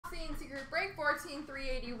14 secret break,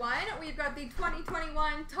 14,381. We've got the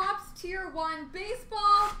 2021 Topps Tier 1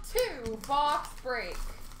 Baseball 2 box break.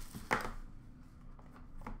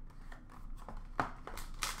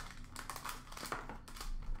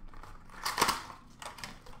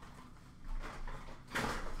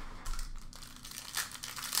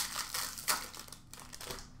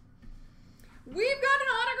 We've got an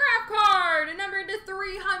autograph card, numbered to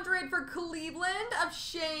 300 for Cleveland of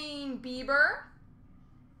Shane Bieber.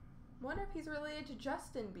 Wonder if he's related to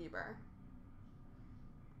Justin Bieber.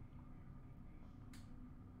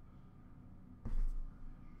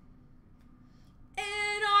 An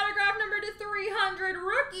autograph number to 300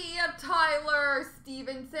 rookie of Tyler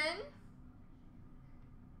Stevenson.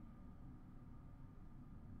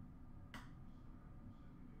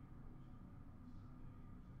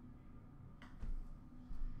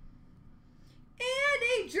 And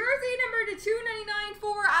a jersey number to 299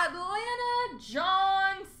 for Atlanta,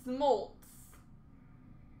 John Smoltz.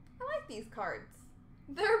 I like these cards.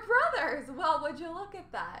 They're brothers. Well, would you look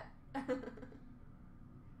at that?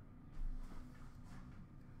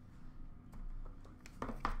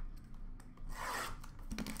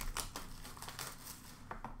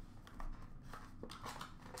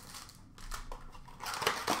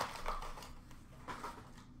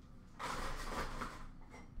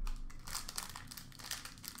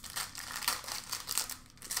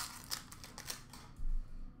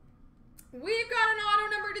 We've got an auto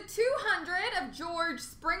number to 200 of George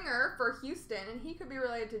Springer for Houston, and he could be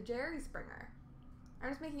related to Jerry Springer. I'm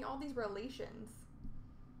just making all these relations.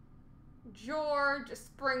 George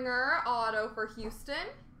Springer auto for Houston.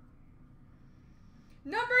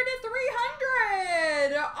 Number to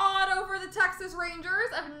 300 auto for the Texas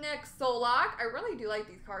Rangers of Nick Solak. I really do like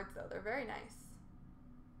these cards though. They're very nice.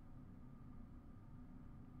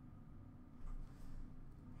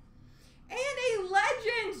 And a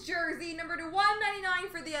Legends jersey, number to 199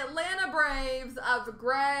 for the Atlanta Braves of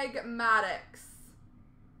Greg Maddux.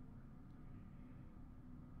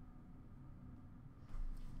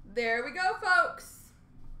 There we go, folks.